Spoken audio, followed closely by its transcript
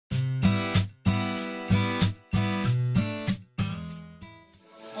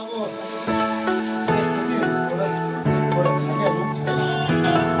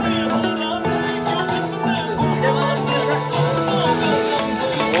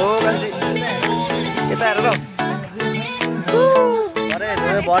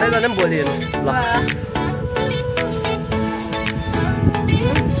भरे जाने पनि भोलि हेर्नु ल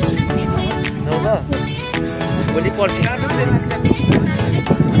ल भोलि पर्सि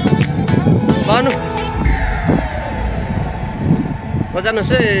भन्नु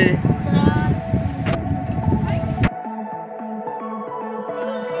जानुहोस् है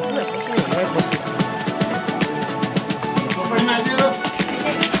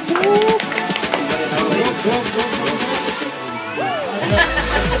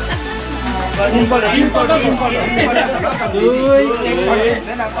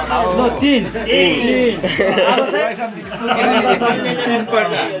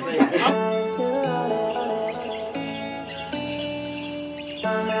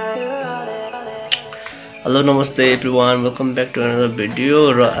हेलो नमस्ते everyone welcome back to another video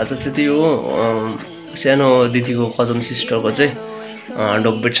र आज चाहिँ त्यो सानो दिदीको कजन सिस्टरको चाहिँ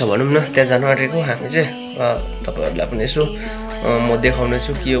डकबेट छ भनौँ न त्यहाँ जानु आँटेको हामी चाहिँ तपाईहरुलाई पनि यसो म देखाउने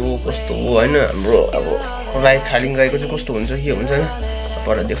छु के हो कस्तो हो हैन हाम्रो अब राई खालिङ राईको चाहिँ कस्तो हुन्छ के हुन्छ हैन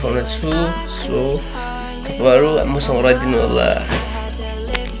तपाईहरुलाई देखाउने छु सो तपाईहरु मसँग रहिदिनु होला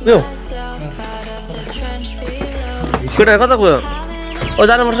यो केटा कता गयो ओ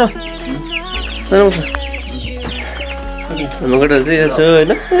जानु पर्छ मगटा चाहिँ यहाँ छ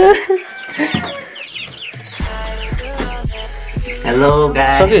हैन हेलो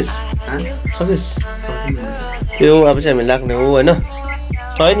गाइस सकिस यो अब चाहिँ हामी लाग्ने हो हैन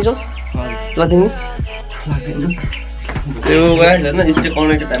छ नि छ लाग्दिनु त्यो गाइस हैन स्टे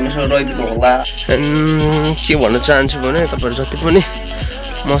कनेक्टेड हामीसँग रहिदिनु होला के भन्न चाहन्छु भने तपाईहरु जति पनि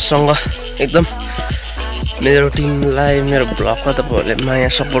मसँग एकदम मेरो टिमलाई मेरो ब्लगमा तपाईहरुले माया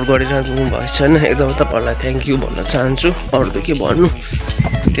सपोर्ट गरिराख्नु भएको छैन एकदम तपाईहरुलाई थ्यांक यू भन्न चाहन्छु अरु त के भन्नु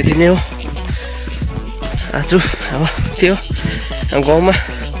त्यति नै हो आज अब त्यो गाउँमा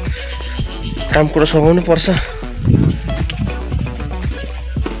काम कुरा सघाउनु पर्छ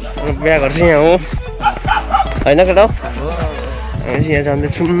बिहा घर चाहिँ यहाँ हो हैन केटा हामी यहाँ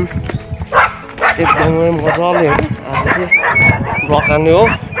जाँदैछौँ एकदमै मजाले हो आज चाहिँ ब्लग हान्ने हो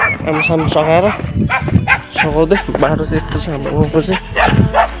आमासाम सघाएर सघाउँदै बाटो चाहिँ यस्तो छ हाम्रो गाउँको चाहिँ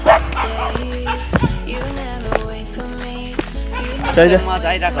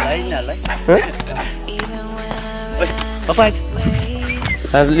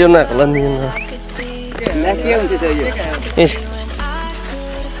ल्याउनु आएको होला नि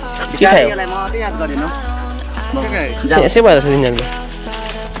के खायो यसै भएर छ तिनीहरूको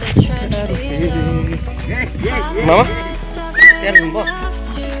मामा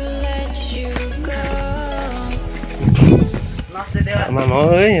मामा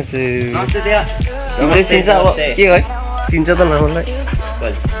है चिन्छ अब के है चिन्छ त मामालाई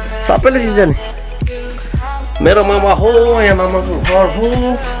सबैले चिन्छ नि मेरो मामा हो यहाँ मामाको घर हो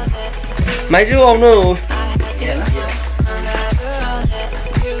माइजू आउनु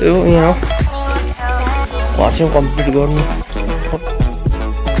त्यो यहाँ घर चाहिँ कम्प्लिट गर्नु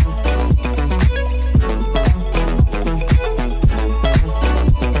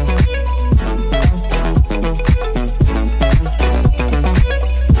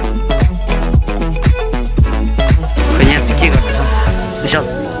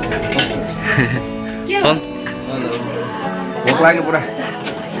लाग्यो पुरा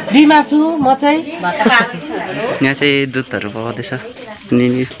बिमार छु म चाहिँ यहाँ चाहिँ दुधहरु पकाउँदैछ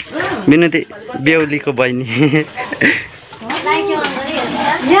मिनुती बेहुलीको बहिनी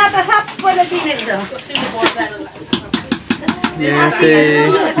यहाँ त सबैले चिनेको छ यहाँ चाहिँ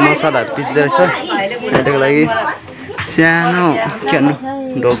मसलाहरु पिस्दै रहेछ त्यसको लागि सानो के भन्नु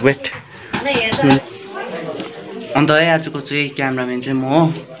ढोकबेट अन्त है आजको चाहिँ क्यामेराम्यान चाहिँ म हो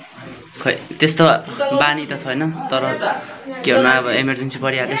खै त्यस्तो बानी त छैन तर के भन्नु अब इमर्जेन्सी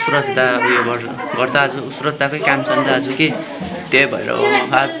परिहाल्यो सुरज दा उयो गर्छ आज सुरज दाकै काम छ नि त आज के त्यही भएर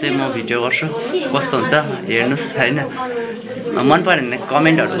आज चाहिँ म भिडियो गर्छु कस्तो हुन्छ हेर्नुस् हैन मन पर्यो भने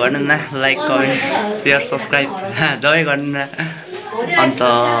कमेन्टहरु गर्नु न लाइक कमेन्ट शेयर सब्स्क्राइब जबै गर्नु न अन्त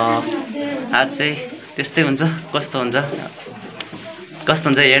आज चाहिँ त्यस्तै हुन्छ कस्तो हुन्छ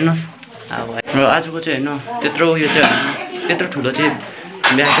हेर्नुस् अब आजको चाहिँ हैन त्यत्रो उयो चाहिँ त्यत्रो ठुलो चाहिँ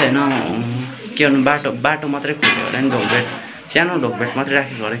बिहा चाहिँ हैन के भन्नु बाटो मात्रै खोल्यो होला नि ढोकबेट सानो ढोकबेट मात्रै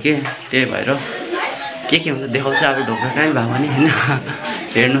राखेको होला के त्यही भएर के हुन्छ देखाउँछु अब ढोकबेट कहीँ भयो भने हैन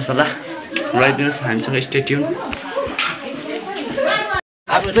हेर्नुस् होला रहिदिनुस् हामीसँग स्टे ट्युन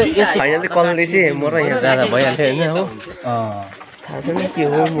फाइनली कलले चाहिँ म र यहाँ जाँदा भइहाल्थ्यो हैन हो थाहा छैन के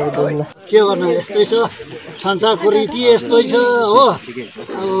हो म बोल्न के गर्नु यस्तै छ संसारको रीति यस्तै छ हो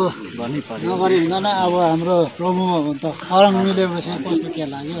अब नगरी हुँदैन अब हाम्रो प्रभुमा त खरङ मिलेपछि कस्तो के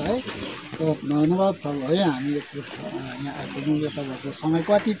लाग्यो है धन्यवाद है हामी यहाँ आइपुग्नु यो तपाईँहरूको समय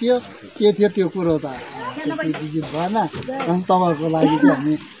कति थियो के थियो त्यो कुरो त त्यति विजित भएन अनि तपाईँहरूको लागि चाहिँ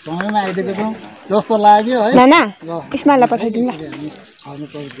हामी समयमा आइदिएको छौँ जस्तो लाग्यो है इस्माइललाई पठाइदिनु हामी खानु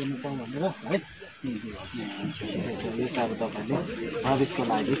प्रयोग गर्नु पाऊँ भनेर है यो चाहिँ अब तपाईँले भविष्यको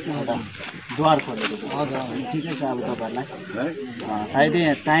लागि एउटा द्वार खोलेको छ हजुर ठिकै छ अब तपाईँहरूलाई सायदै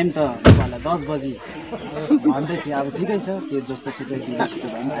टाइम त तपाईँहरूलाई 10 बजी भन्दै थियो अब ठिकै छ के जस्तो सुकै दिनु छिटो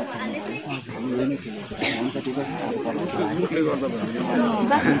भए पनि आइपुग्नु भयो हुन्छ ठिकै छ अब तपाईँको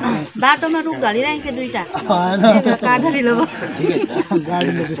बाटोमा रुख ढलिरहेको थियो दुईटा ठिकै छ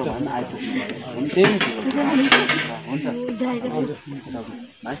गाडीले जस्तो भए पनि आइपुग्नु त्यही हुन्छ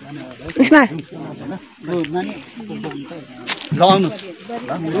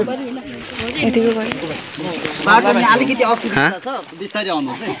अलिकति असुविधा छ बिस्तारै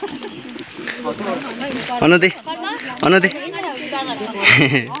आउनुहोस् है अनदे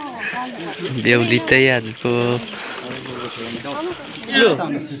बेहुली चाहिँ आजको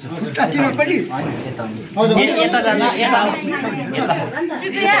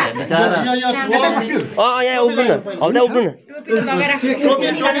यहाँ उब्नु न हल्दा उब्नु न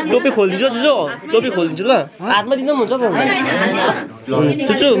टोपी खोलिदिन्छु जुजो टोपी खोलिदिन्छु ल हातमा दिँदा पनि हुन्छ त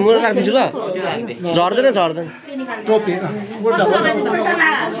चुचु म राखिदिन्छु ल झर्दैन टोपी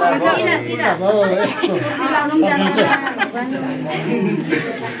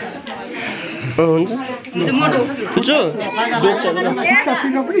हुन्छ चुचु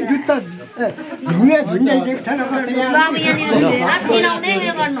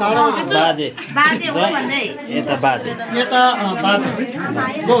बाजे यता बाजे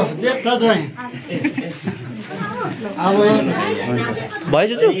अब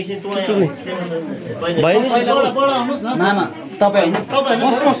भयो चुचु चुचु भयो नि मामा तपाईँ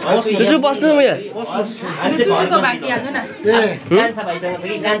चुचु बस्नु म यहाँ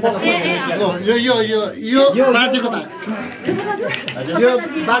यो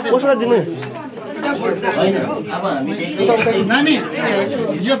बाजेको कसलाई दिनु नानी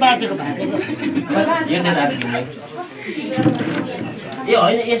यो बाजेको ए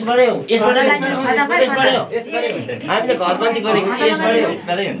होइन यसबाटै हो हामीले घर मान्छे गरेको यसबाटै हो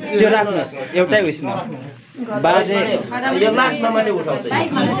त्यो राख्नुहोस् एउटै उयसमा बाजे यो लास्टमा मात्रै उठाउँछ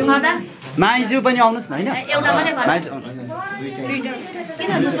माइजू पनि आउनुहोस् न होइन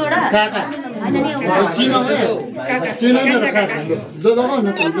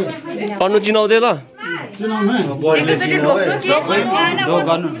पढ्नु चिनाउँदै ल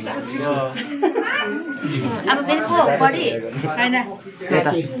अब फेरि को बढी हैन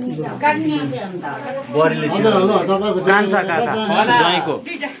कान्छा काका ज्वाइँको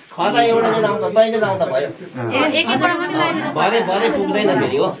खदा एउटा लाउँदा बाहिर लाउँदा भयो एक वटा मात्रै लगाइदिनु भरे पुग्दैन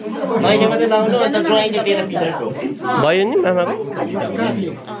फेरि हो मैले मात्रै लाउनु अन्त ड्रइङले तेरो पछाडि भयो नि मामाको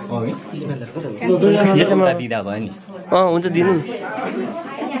दिदा भयो नि हुन्छ दिनु नि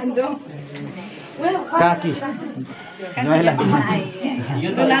काकी ज्वाइँलाई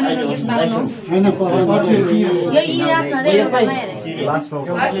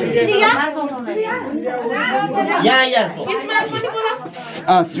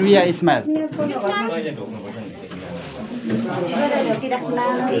श्रिया इस्माइल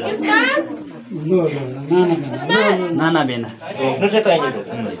नाना बेना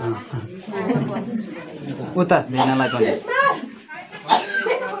उता बेनालाई पनि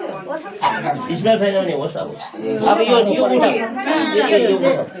इस्माइल छैन भने होस् अब यो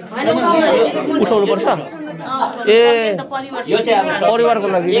उठाउनु पर्छ ए यो चाहिँ अब परिवारको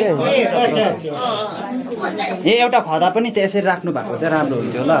लागि ए एउटा खदा पनि त्यसरी राख्नु भएको चाहिँ राम्रो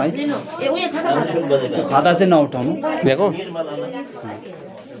हुन्थ्यो होला है खदा चाहिँ नउठाउनु भएको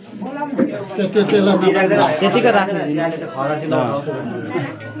त्यतिकै राख्नु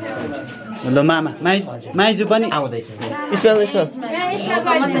ल मामा माइजू पनि आउँदैछ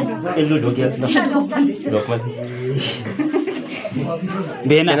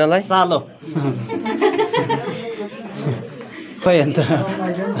भेनालाई सालो खै अन्त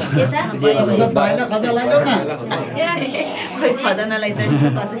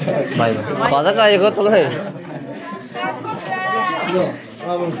खदा चाहिएको तँलाई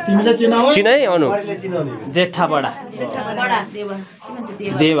चिनाइ अनु जेठा बडा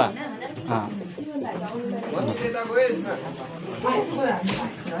देवा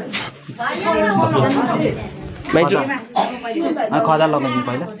माइजू खदा लगाउनु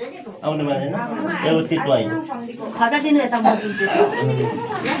पहिला आउनु मानेन एउटा तितो आइ खदा दिनु यता म दिन्छु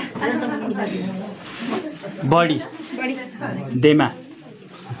बडी देमा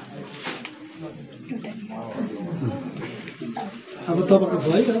अब तपाईँको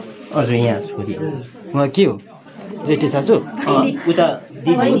भयो हजुर यहाँ छोरी के हो जेठी सासू उता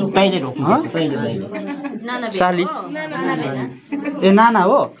तैँले रोक्नु हँ? साली ए नाना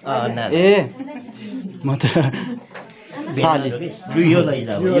हो नाना। ए म त साली यो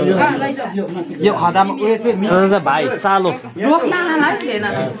लैजा यो खदामा उयो चाहिँ भाइ सालो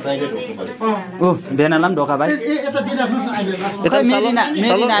ऊ बेनाला पनि ढोका भाइ यता सालो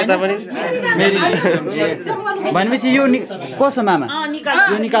सालो यता पनि भनेपछि यो कसो मामा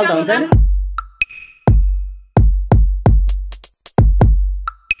यो निकाल्दा हुन्छ नि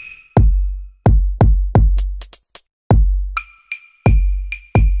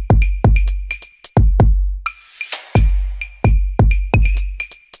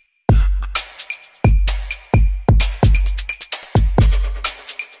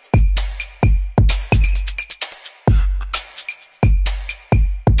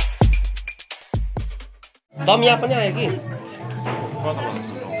दम यहाँ पनि आयो कि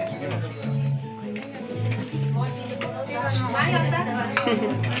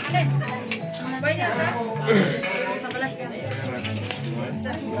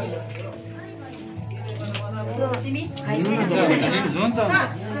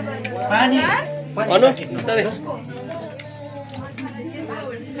अनु बिस्तारै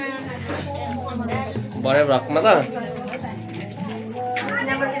भरे भ्लगमा त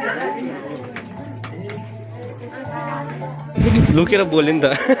लुकेर बोल्यो नि त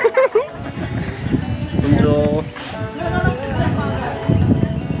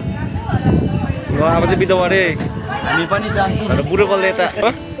अब चाहिँ बिदा गरे हामी पनि जान्छौँ बुढो कसले यता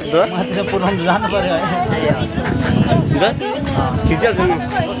जानु पर्यो खिचिहाल्छु नि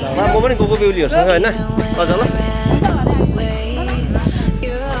म पनि गएको बेहुलीहरूसँग होइन अझ ल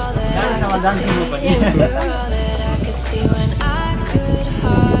जान्छु म पनि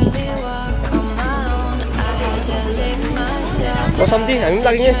सम्झी हामी पनि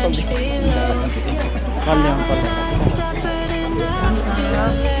लाग्ने सम्झी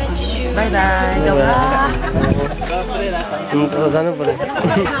जानु पर्यो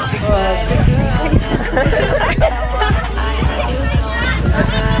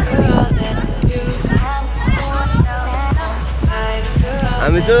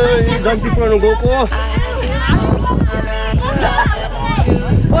हामी चाहिँ जन्ती पुऱ्याउनु गएको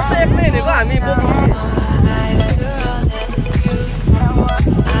कस्तो एक्लै हिँडेको हामी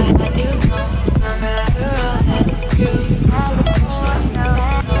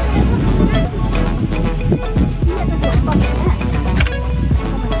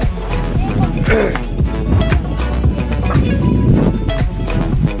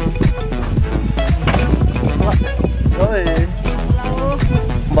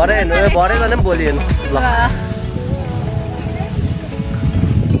भरे हेर्नु भरे गर्ने पनि भोलि हेर्नु ल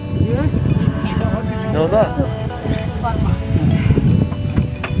हो त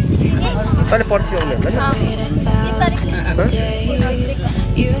कहिले पर्सि आउने होला नि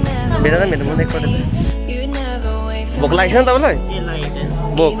भेट न भेट्नु मन एकपल्ट भोक लागेको छ नि तपाईँलाई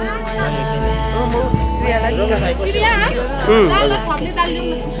भोक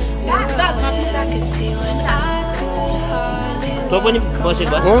तँ पनि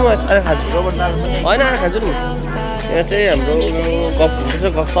बसेको अहिले खान्छु होइन अहिले खान्छु नि यहाँ चाहिँ हाम्रो गफ हुन्छ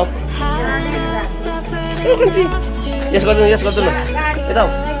गफसप यस गर्दैन यस गर्दैन यता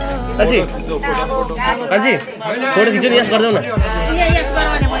कान्छी कान्छी फोटो खिच्नु नि यस गरिदेऊ न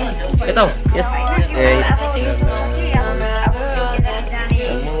यता यस ए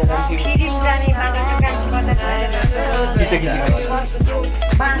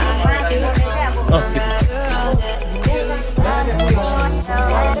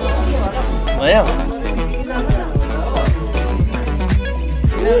भयो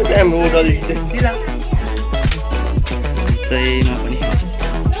राम्रो डल्ली चाहिँ म पनि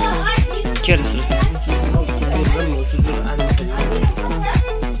के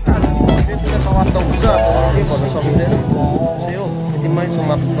समाप्त हुन्छ के भन्न सकिँदैन यतिमै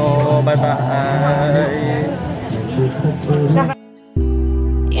समाप्त बाई बाई